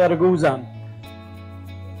weten niet wat er goed zijn.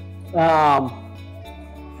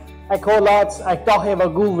 Ik hoor laatst, ik dacht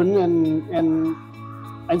even goed en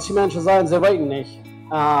die mensen zeggen, ze weten niet.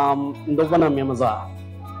 En dat willen we maar zeggen.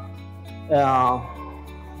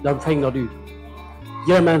 Dan fängt dat uit.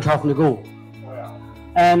 Jeder Mensch heeft een goal.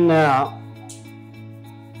 En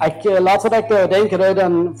laatst wat ik denken,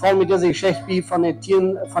 dan valt me deze geschichte bij van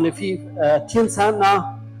de 10 Zentner.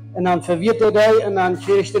 En dan verwirrt hij en dan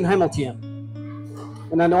kreeg ik den Hamilton.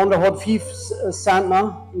 En dan de andere had 5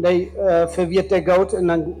 Zentner, die verwirrt der Goat en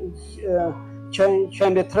dan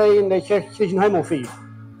kwam de 3 en die kreeg een helemaal 5.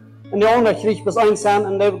 En de andere kreeg bis 1 Cent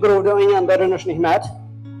en die groeide een en daar is niet met.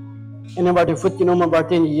 En dan werd hij voet genomen en werd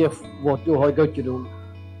hij gegeven wat du heute gut gedaan.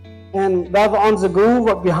 En waar we onze groeven,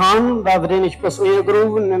 wat we hebben, waar we den niet bis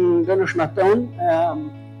groeven en dan is met doen,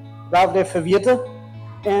 waar we de verwirrten.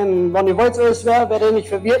 En wanneer je weet is wer er niet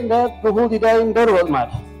verwirrt werd, behoort hij daar in de wereld met.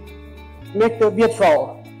 Met de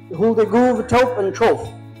weerval. Hoe de groeven top en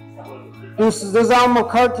trof. Dus dat is allemaal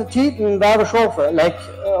karte tijd en waar we schoven.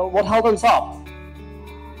 Wat houdt ons op?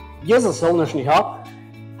 Jezus hield ons niet op.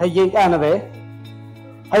 Hij ging aan de weg.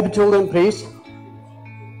 Hij betaalde een prijs.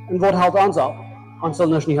 En wat houdt ons op? Ons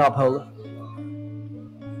zal ons niet ophouden.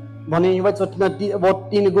 Wanneer je weet wat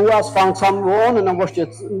die goe is, vangt samen wonen en dan wordt je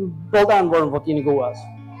het beeld aan worden wat die goe is.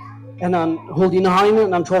 En dan holt die naar huis en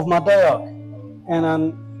dan trof maar daar ook. En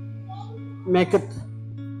dan make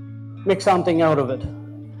something out of it.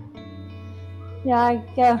 Ja, ik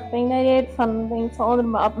ben niet van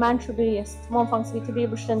anderen op mensen geweest. Am Anfang wie te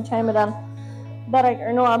bestimmt zijn dan dat ik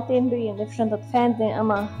er nog op den ben en ik vind dat fijn zijn,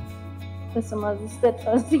 maar dat is maar dit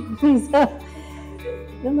was ik niet zo.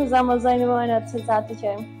 Dat is allemaal zijn we in het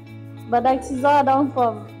zaten. Maar dat ik zo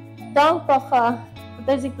dankbaar voor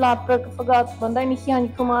deze plaatbruggen voor God, want dan niet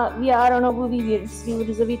gaan komen via I don't know hoe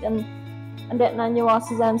we zo weten en dat naar Niejoa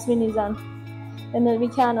zijn, niet zijn. En we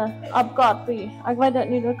kunnen op God bij. Ik weet dat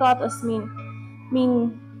nu dat God is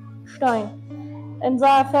mijn steun. En zo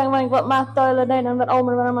vraag ik wat maakt Duile dan en wat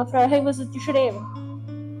Omer me vraagt, hey, was het geschreven?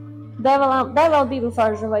 Dat wil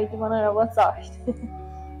Bibelversen weten wanneer hij wat zegt.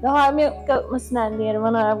 Dan ga ik me ook met snel leren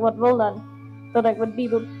wanneer ik wat wil dan. Dat ik wat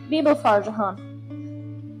Bibelversen ga.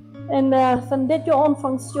 En van dit jaar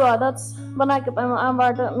aanvangsjaar, dat is wanneer ik op mijn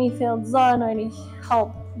aanwaard dat mij veel zo nodig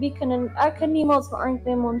helpt. Ik kan niemals van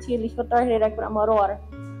irgendeinem montieren, wat daar reed ik met mijn roer.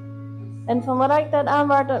 En van wat ik dat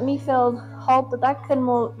aanwaard dat mij veel helpt, dat ik kan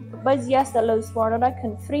mal bij de eerste los worden, dat ik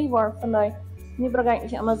kan vrij worden van die. Nu breng ik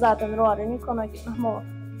niet aan mijn zaad en roer, nu kan ik nog maar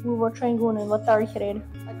hoe wat train gaan en wat daar gereden.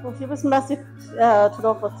 Ik wil even een beetje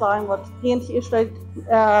terug wat zeggen, wat eentje is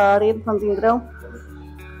reden van zijn droom.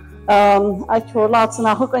 Ik hoor laatst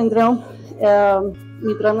nog ook een droom.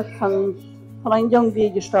 Mijn droom is van een jong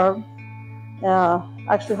die gestorven.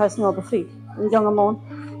 Actually hij is nog bevrijd, een jonge man.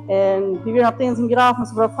 En we werden op de begraven,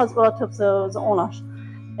 ze waren vast wel op zijn onlast.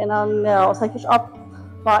 En dan als ik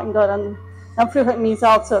opwaken dan vroeg ik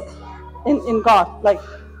mezelf in God, like,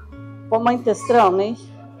 wat meint de droom, niet?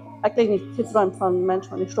 Ik denk niet gedroomd van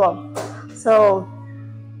mensen die gestorven. So,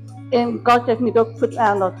 en God heeft me ook goed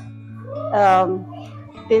aan dat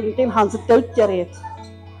den haben sie dood gereed.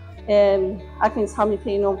 En ik vind het niet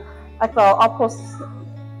genomen. Ik wil oppost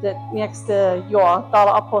het nächste jaar,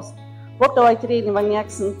 daar oppost. Wat doe ik reden van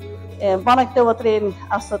nächsten? Wanneer ik doe wat reden,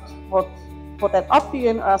 als het wordt het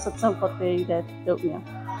opburen, als het zo wordt dat doet meer.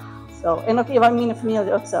 So, en ook even mijn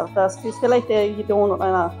familie ook zo. Dat is vielleicht je doen op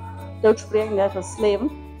een Duits spreken, dat is leven.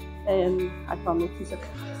 En ik kan niet kiezen.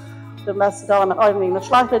 De mensen daar met oefening. Dat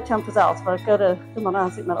slaagt het hem zelfs, maar ik kan er maar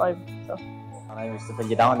aan zitten met oefening. So. Ik moest even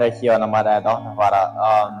gedaan dat hier nog maar dag nog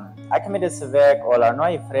waren. Ik heb deze week al een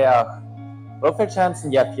nieuwe vraag. Hoeveel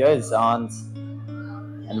chansen heb je ons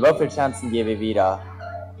en hoeveel chansen geven we weer?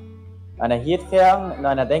 En hier vragen,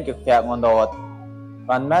 dan denk ik vragen dat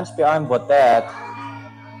wenn Mensch beantwortet,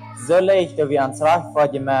 so leicht wie ans Recht vor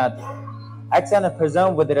jemand. Ich bin eine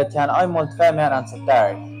Person, die das ja einmal 2 Mal an sich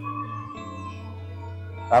teilt.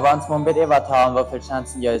 Aber wenn wir mit etwas haben, wie viele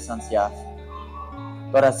Chancen wir uns haben.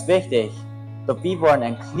 Das ist wichtig, dass wir wollen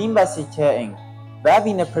ein klein bisschen kriegen. Wer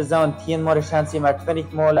wie eine Person 10 Mal die Chance immer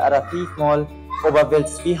 20 Mal oder 5 Mal, aber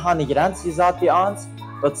willst wir haben eine Grenze gesagt bei uns,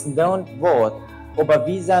 was sind dann Wort. Aber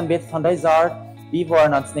wir sind mit von dieser Art, wir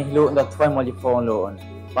wollen uns nicht loten, dass 2 Mal gefahren loten,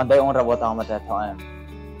 wenn der andere was haben mit der Time.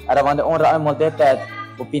 Oder wenn der andere einmal das hat,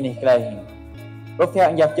 wo wir nicht gleich hin. Wofür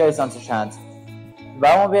haben wir uns eine Chance?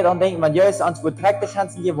 Warum wir dann denken, wenn wir uns gut direkte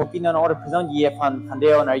Chancen geben, wo wir eine andere Person geben von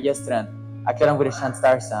der oder gestern, ich glaube, wir die Chance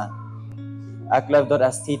da sein. Ich glaube,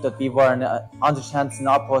 das ist Zeit, dass wir wollen andere Chancen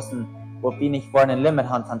abposten, wo wir nicht wollen ein Limit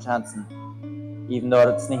haben von Chancen. Even though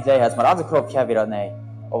es nicht leicht ist, aber unser Kopf kann wieder nicht.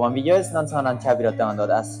 Aber wenn wir uns dann haben, kann wieder dann,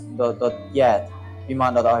 das geht, wie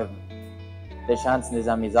man das üben. Die Chancen die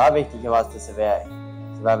sind mir sehr wichtig, was das wäre.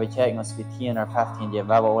 So, wenn wir checken, was wir 10 oder 15 geben,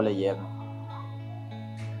 werden wir alle geben.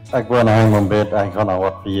 Ik ben helemaal bij, ik ga nog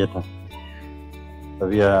wat vergeten.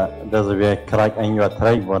 Deze week krijg ik 1 jaar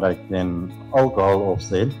terug waar ik den alcohol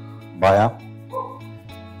opzet, bij.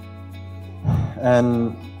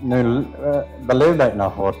 En nu beleefde ik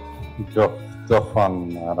nog wat toch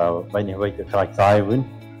van, weet niet hoe ik het krijg zeggen.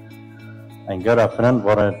 Een goede vriend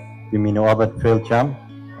waar bij mijn arbeid veel kwam,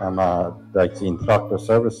 en dat ik ze in tractor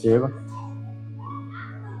service geef.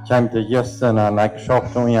 Kwam te gisteren en ik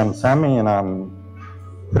zocht toen hem samen en dan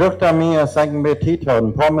vroeg hij mij als ik een beetje tijd had,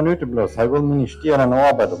 een paar minuten bloos. Hij wil me niet steren en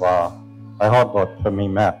arbeiden, maar hij had wat voor mij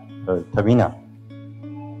met, te winnen.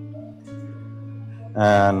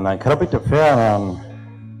 En ik heb het te ver en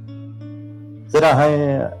zei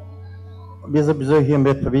hij, we zijn hier een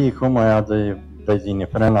beetje voorbij gekomen, hij had zijn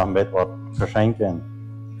vrienden een beetje wat geschenken.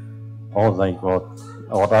 Oh, zei ik,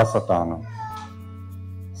 wat is dat dan?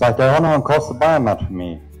 Zei hij, had nog een kosten bij met voor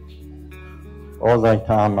mij. Oh, zei ik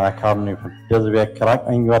aan, ik heb nu van deze week krijg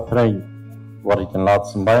 1 jaar terug, wat ik de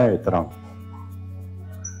laatste bij uitdrank.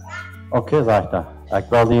 Oké, zei hij, ik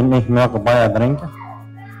wil die niet meer bij drinken.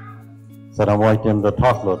 So, dan wil ik hem de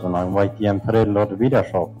dag laten, dan wil ik hem vrede laten wieder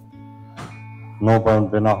shoppen. Nu ben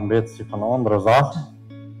ik nog een beetje van andere zaken.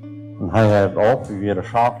 En hij heeft ook weer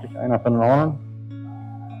schapelijk een van de anderen.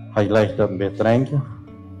 Hij legt dat een beetje drinken.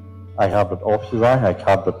 Ik heb het opgezegd, ik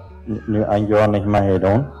heb het nu 1 jaar niet meer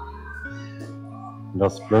gedaan.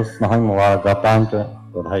 Dat is plus nog eenmaal waar ik dat dankte,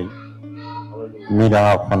 dat hij mij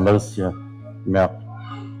daar van lusje merkt.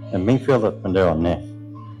 En mij viel dat van daar niet.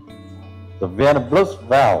 Dat werd plus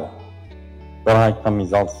wel, dat ik van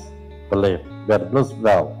mezelf beleefd. Werd plus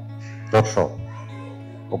wel, dat zo.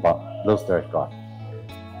 Maar plus daar gaat.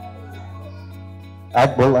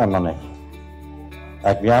 Ik wil helemaal niet.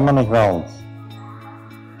 Ik wil helemaal niet wel eens.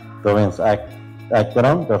 Dat wens ik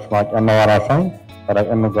erom, dat maakt helemaal waar zijn, dat ik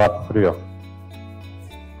helemaal gaat vroeg.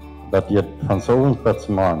 Dat je van zo'n tot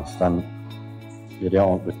morgens dan weer jou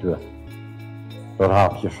ontbetoet. Dat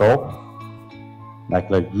heb je zo. En ik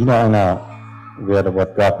geloof iedereen weer wat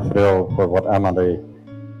gaat vroeg voor wat allemaal die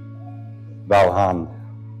wel gaan,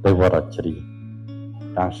 die worden krijgen.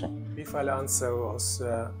 Dank je. Wir fallen uns so aus,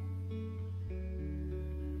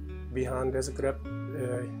 wir haben diese Gruppe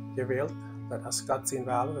gewählt, das Gott sehen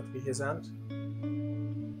wollen, dass wir hier sind.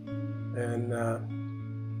 Und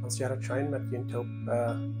uns ja das scheint mit den Top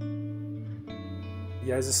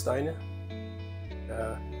Jesus Steine.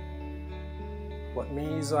 Was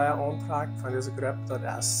mir so antragt von dieser Gruppe,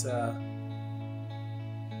 das ist,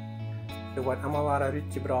 da wird immer wieder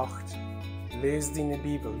mitgebracht. Lees deine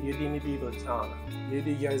Bibel, je deine Bibel kennen, je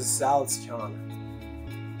die Jesus selbst kennen.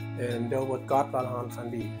 Und da wird Gott wel haben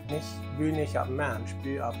von dir. Büh nicht auf Mensch,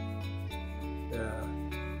 büh auf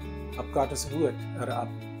Gottes Wort oder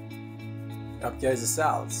auf Jesus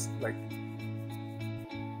selbst. Like,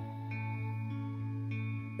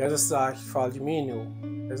 Jesus sagt, folge mir nur.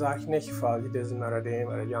 Er sagt nicht, folge diesem oder dem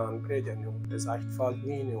oder Jan Prediger nur. Er sagt, folge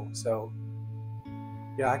mir nur. So,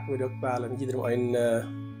 ja, ich würde auch wählen, jedem ein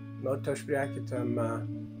Not spreken om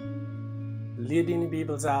leer die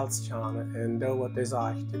Bibel zelfs kennen en doe wat hij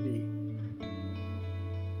zegt te doen.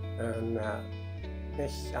 En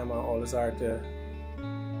nicht einmal alles te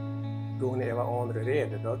doen over andere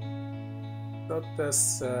reden. Dat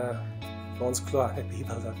is ganz klar in de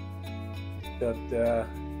Bibel.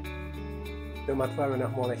 Dat moet we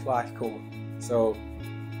nog maar niet wegkomen. So,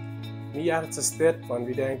 mir hat es das, wenn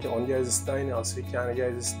wir denken an Jesus deine, als wir kennen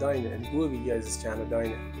Jesus deine und wo wir Jesus kennen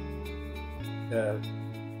deine.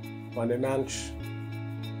 Wenn der Mensch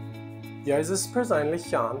Jesus persönlich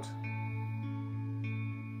kennt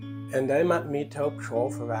und der mit mir taub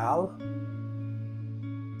schaffen will,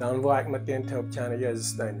 dann will ich mit dem taub kennen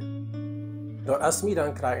Jesus deine. Dort als wir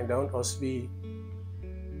dann kriegen, dann als wir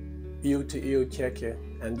zu kijken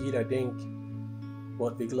und jeder denkt,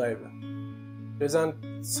 was wir glauben. Er sind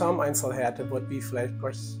some Einzelheiten, die wir vielleicht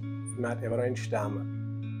mit übereinstimmen.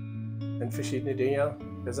 Und verschiedene Dinge.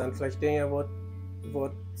 Er sind vielleicht Dinge, die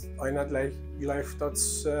einer gleich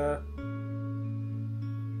das, oder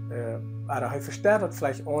er versteht das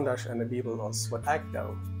vielleicht anders in der Bibel, als was ich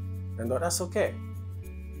tue. Und das ist okay.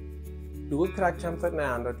 Du kriegst das nicht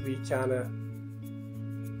an, dass wir kennen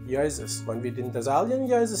Jesus. Wenn wir den derselben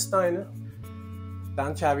Jesus tun,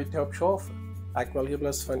 dann können wir das schaffen. Ich will hier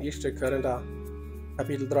bloß von 1. Korinther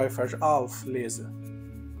Kapitel 3, Vers 11 lesen.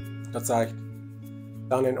 Das sagt,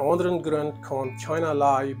 dann in anderen Grund kann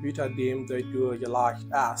keinerlei Güter dem, der du geleicht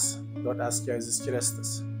ist, dort ist Jesus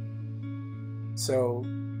Christus. So,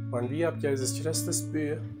 wenn wir auf Jesus Christus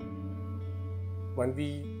bauen, wenn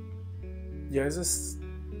wir Jesus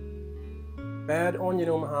bad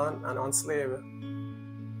angenommen haben an uns Leben,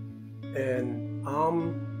 und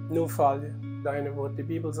am Notfall, deine, was die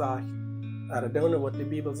Bibel sagt, oder doen wat de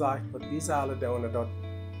Bibel zegt, wat we zullen doen, dat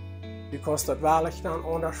je kost dat wellicht dan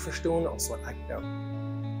anders verstaan als wat ik doe.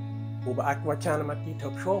 Maar ik wat kan met die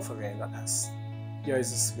op school verwenden, dat is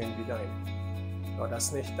Jezus wenn we doen. Dat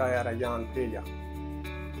is niet der Jan Peja.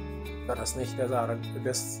 Dat is niet das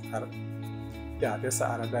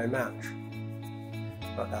der Mensch.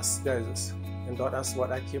 Dat is Jezus. En dat is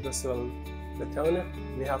wat ik hier wil betonen.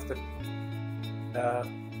 We hebben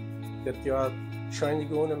dit jaar schijnlijk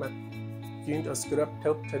gewoon met Kind als Gruppe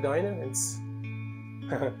taub zu deinen ins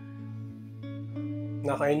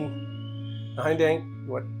nach ein Denk,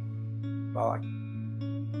 well,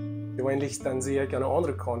 gewöhnlich dann sehe ich eine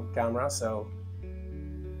andere Kamera, so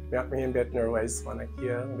merkt mich ein bisschen nervös, wenn ich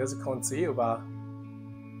hier diese Kant sehe, aber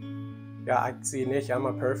ja, ich sehe nicht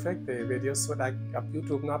immer perfekt. Die Videos, die ich auf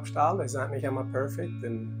YouTube abstelle, sind nicht immer perfekt.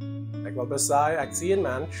 Und ich will bloß sagen, ich sehe einen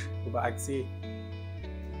Mensch, aber ich sehe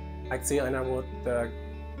einer, der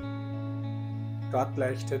Gott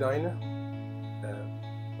gleich zu deinen,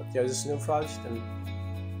 was Jesus nur falsch und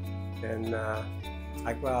ich will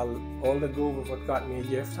alle Gaben, die Gott mir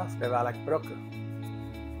gegeben hat, die will ich brauchen.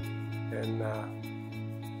 Und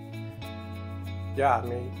ja,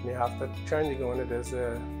 wir haben das schön gegangen,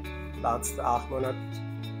 diese letzten 8 Monate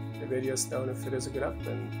die Videos tun für diese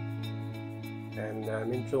Gruppe. Und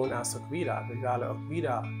mein Plan ist auch wieder, wir wollen auch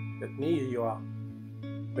wieder das Niejoa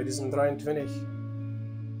bei diesem 23,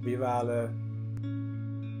 wir wollen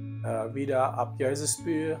wieder ab Jesus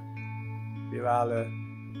spüren. Wir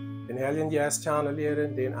wollen den Heiljeowent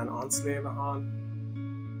kennenlernen, den an uns Leben haben.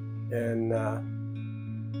 Und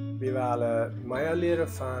wir wollen mehr lernen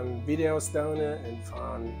von Videos und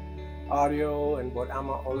von Audio und was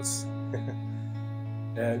immer alles.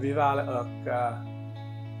 Und wir wollen auch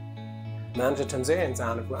Menschen zum Sehen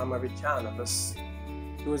sein, wo immer wir können. Das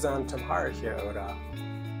du sind zum Hören oder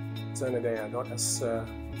so eine Dinge. Das ist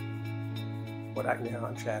was ich mir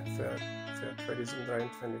anschaue für diesen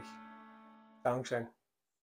 23. Dankeschön.